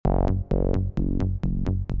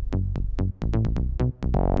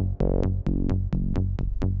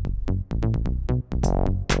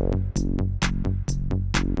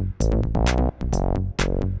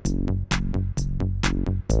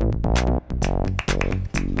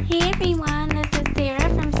Hey everyone, this is Sarah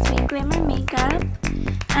from Sweet Glamour Makeup.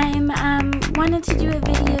 I'm wanted to do a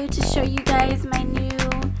video to show you guys my new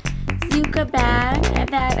Zuca bag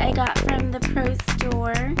that I got from the Pro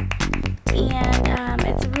Store, and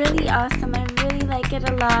it's really awesome. I really like it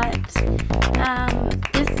a lot.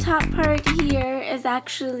 This top part here is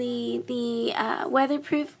actually the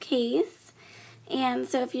weatherproof case, and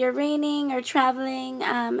so if you're raining or traveling,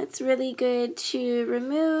 it's really good to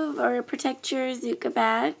remove or protect your Zuca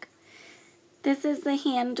bag. This is the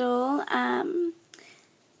handle,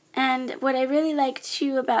 and what I really like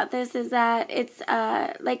too about this is that it's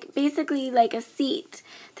basically like a seat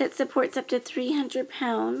that supports up to 300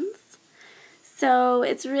 pounds. So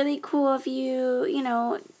it's really cool if you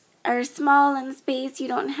know, are small in space, you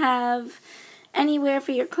don't have anywhere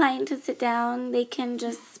for your client to sit down, they can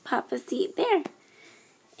just pop a seat there.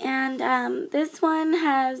 And this one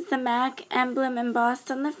has the MAC emblem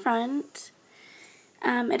embossed on the front.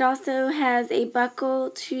 It also has a buckle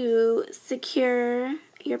to secure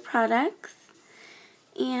your products.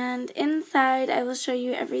 And inside I will show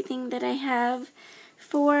you everything that I have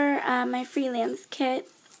for my freelance kit.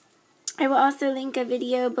 I will also link a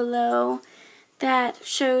video below that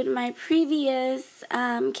showed my previous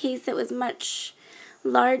case that was much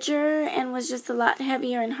larger and was just a lot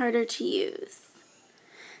heavier and harder to use.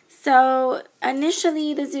 So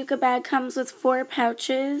initially the Zuca bag comes with 4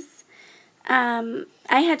 pouches.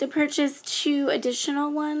 I had to purchase 2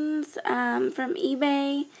 additional ones from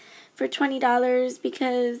eBay for $20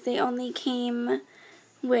 because they only came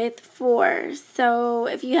with 4. So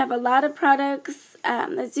if you have a lot of products,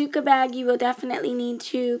 the Zuca bag you will definitely need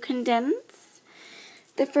to condense.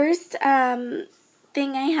 The first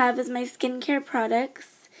thing I have is my skincare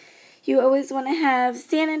products. You always want to have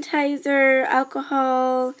sanitizer,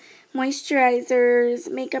 alcohol,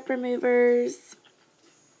 moisturizers, makeup removers,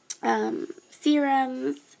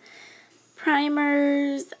 serums,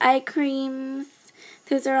 primers, eye creams.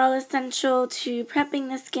 Those are all essential to prepping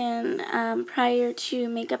the skin prior to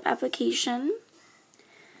makeup application.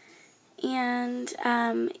 And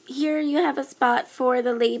here you have a spot for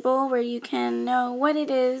the label where you can know what it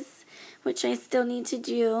is, which I still need to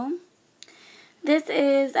do. This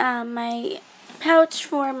is my pouch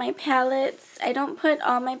for my palettes. I don't put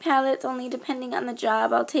all my palettes, only depending on the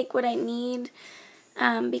job. I'll take what I need.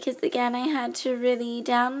 Because again I had to really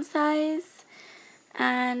downsize,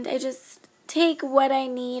 and I just take what I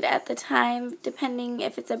need at the time, depending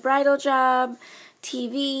if it's a bridal job,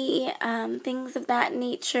 TV, things of that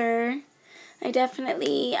nature. I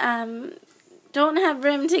definitely don't have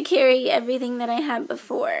room to carry everything that I had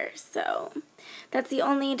before, so that's the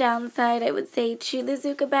only downside I would say to the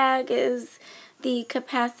Zuca bag is the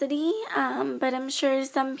capacity, but I'm sure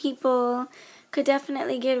some people could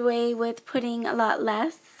definitely get away with putting a lot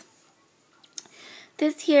less.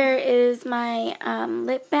 This here is my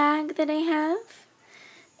lip bag that I have,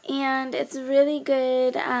 and it's really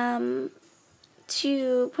good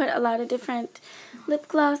to put a lot of different lip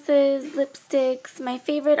glosses, lipsticks. My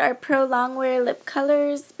favorite are Pro Longwear lip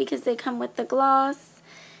colors because they come with the gloss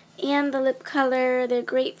and the lip color. They're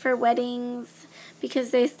great for weddings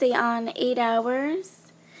because they stay on 8 hours.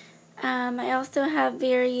 I also have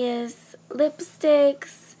various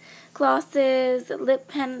lipsticks, glosses, lip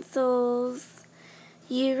pencils.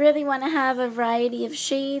 You really want to have a variety of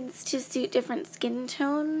shades to suit different skin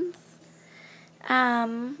tones.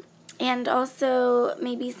 And also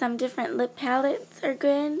maybe some different lip palettes are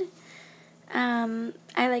good. I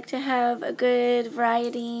like to have a good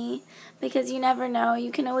variety because you never know.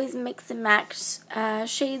 You can always mix and match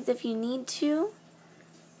shades if you need to.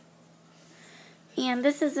 And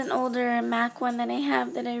this is an older MAC one that I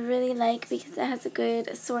have that I really like because it has a good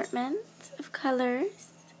assortment of colors.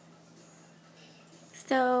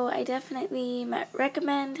 So I definitely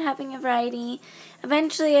recommend having a variety.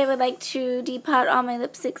 Eventually I would like to depot all my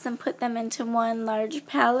lipsticks and put them into one large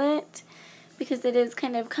palette because it is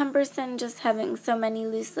kind of cumbersome just having so many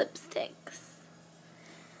loose lipsticks.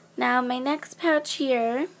 Now my next pouch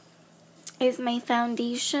here is my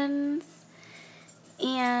foundations.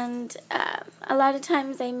 And a lot of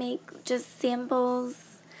times I make just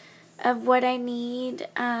samples of what I need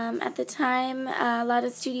at the time. A lot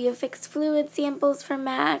of Studio Fix Fluid samples for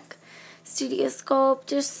MAC, Studio Sculpt,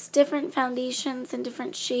 just different foundations and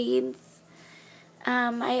different shades.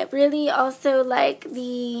 I really also like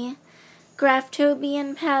the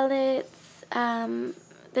Graftobian palettes.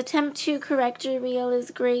 The Temp 2 Corrector Wheel is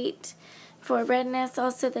great for redness,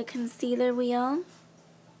 also the concealer wheel.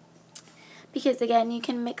 Because again, you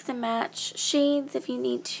can mix and match shades if you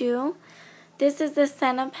need to. This is the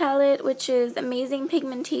Senna palette, which is amazing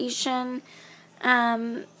pigmentation.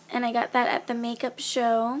 and I got that at the makeup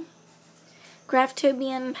show.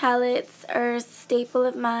 Graftobian palettes are a staple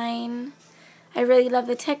of mine. I really love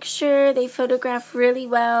the texture. They photograph really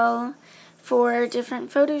well for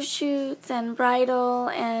different photo shoots and bridal,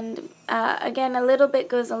 and again, a little bit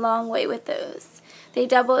goes a long way with those. They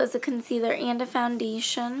double as a concealer and a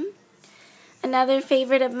foundation. Another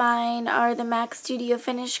favorite of mine are the MAC Studio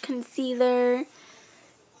Finish Concealer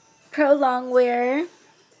Pro Longwear.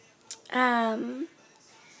 The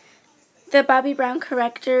Bobbi Brown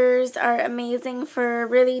correctors are amazing for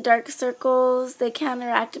really dark circles. They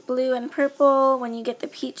counteract blue and purple when you get the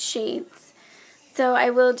peach shades. So I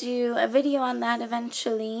will do a video on that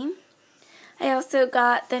eventually. I also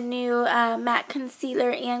got the new matte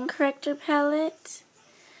concealer and corrector palette,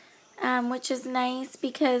 which is nice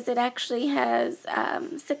because it actually has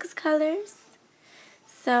 6 colors.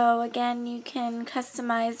 So again, you can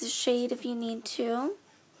customize the shade if you need to.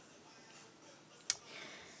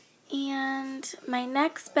 And my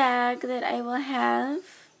next bag that I will have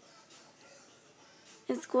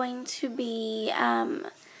is going to be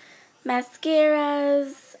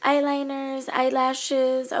mascaras, eyeliners,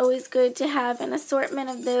 eyelashes. Always good to have an assortment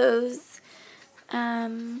of those.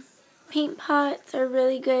 Paint pots are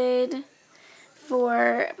really good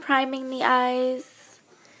for priming the eyes.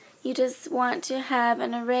 You just want to have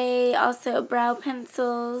an array. Also, brow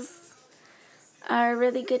pencils are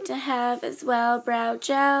really good to have as well. Brow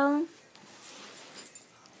gel,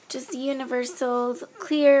 just universal,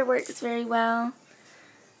 clear, works very well.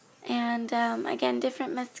 And again,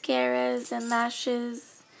 different mascaras and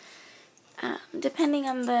lashes. Depending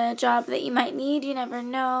on the job that you might need, you never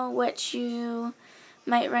know what you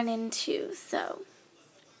might run into. So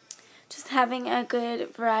just having a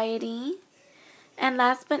good variety. And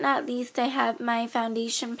last but not least, I have my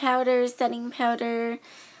foundation powder, setting powder.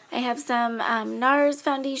 I have some NARS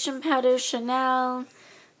foundation powder, Chanel,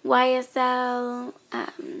 YSL,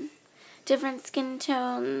 different skin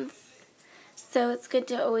tones. So it's good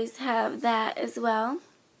to always have that as well.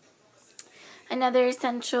 Another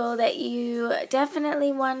essential that you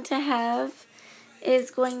definitely want to have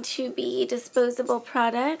is going to be disposable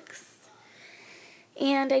products.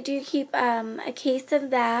 And I do keep a case of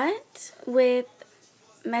that with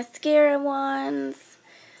mascara wands,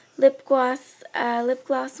 lip gloss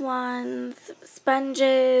wands,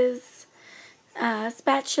 sponges,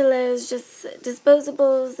 spatulas, just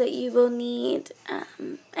disposables that you will need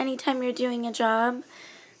anytime you're doing a job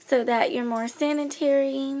so that you're more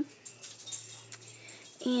sanitary.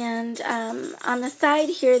 And on the side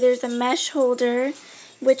here, there's a mesh holder,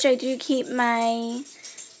 which I do keep my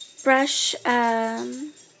brush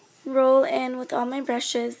roll in with all my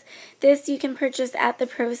brushes. This you can purchase at the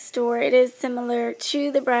Pro Store. It is similar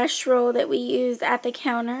to the brush roll that we use at the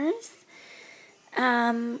counters.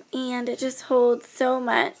 And it just holds so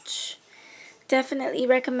much. Definitely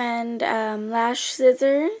recommend lash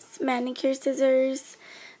scissors, manicure scissors,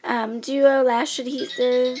 duo lash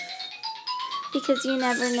adhesive, because you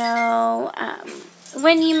never know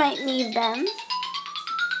when you might need them.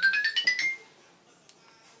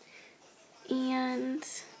 And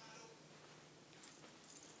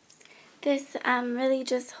this really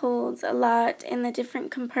just holds a lot in the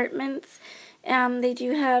different compartments. They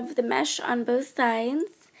do have the mesh on both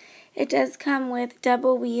sides. It does come with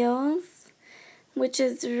double wheels, which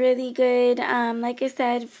is really good. Like I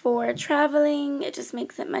said, for traveling, it just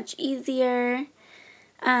makes it much easier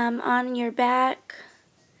on your back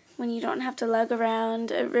when you don't have to lug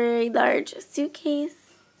around a very large suitcase.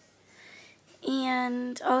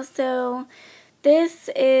 And also,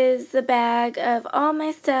 this is the bag of all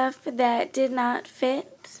my stuff that did not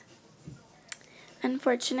fit,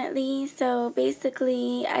 unfortunately. So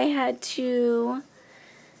basically, I had to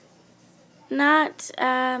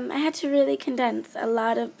really condense a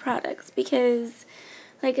lot of products because,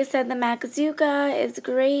 like I said, the MAC Zuca is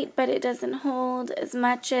great, but it doesn't hold as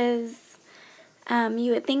much as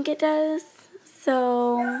you would think it does.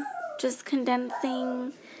 So just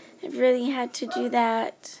condensing, I really had to do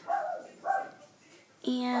that.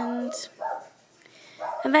 And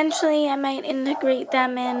eventually I might integrate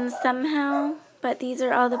them in somehow, but these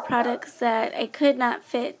are all the products that I could not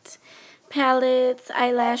fit. Palettes,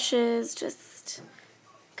 eyelashes, just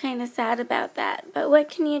kind of sad about that. But what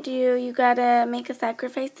can you do? You gotta make a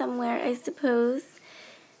sacrifice somewhere, I suppose.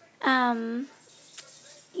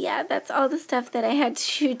 Yeah, that's all the stuff that I had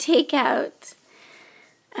to take out.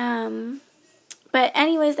 But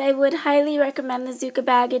anyways, I would highly recommend the Zuca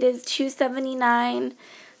bag. It is $2.79,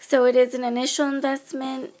 so it is an initial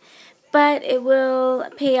investment, but it will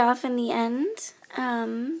pay off in the end.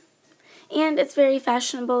 And it's very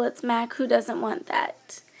fashionable. It's MAC. Who doesn't want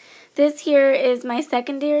that? This here is my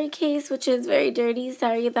secondary case, which is very dirty.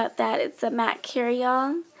 Sorry about that. It's a MAC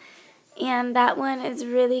carry-all. And that one is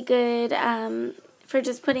really good for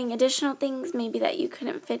just putting additional things maybe that you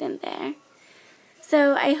couldn't fit in there.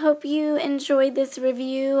 So I hope you enjoyed this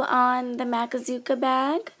review on the MAC Zuca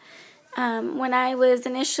bag. When I was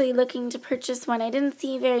initially looking to purchase one, I didn't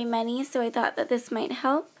see very many, so I thought that this might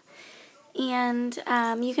help. And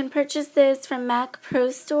you can purchase this from Mac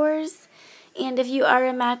Pro stores, and if you are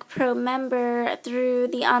a Mac Pro member, through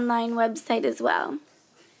the online website as well.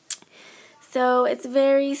 So it's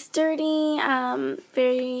very sturdy,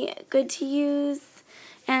 very good to use,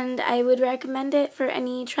 and I would recommend it for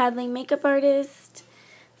any traveling makeup artist,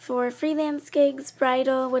 for freelance gigs,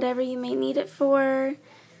 bridal, whatever you may need it for.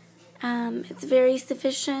 It's very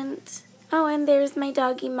sufficient. Oh, and there's my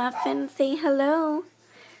doggy Muffin. Say hello.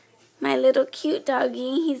 My little cute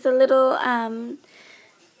doggy. He's a little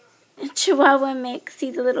Chihuahua mix.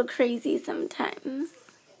 He's a little crazy sometimes.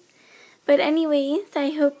 But anyways, I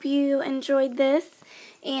hope you enjoyed this,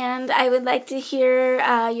 and I would like to hear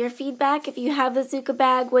your feedback. If you have the Zuca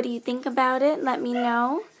bag, what do you think about it? Let me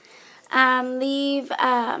know. Leave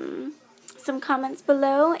some comments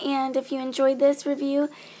below, and if you enjoyed this review,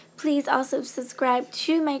 please also subscribe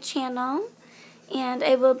to my channel, and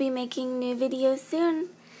I will be making new videos soon.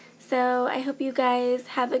 So I hope you guys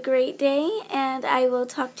have a great day, and I will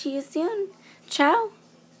talk to you soon. Ciao!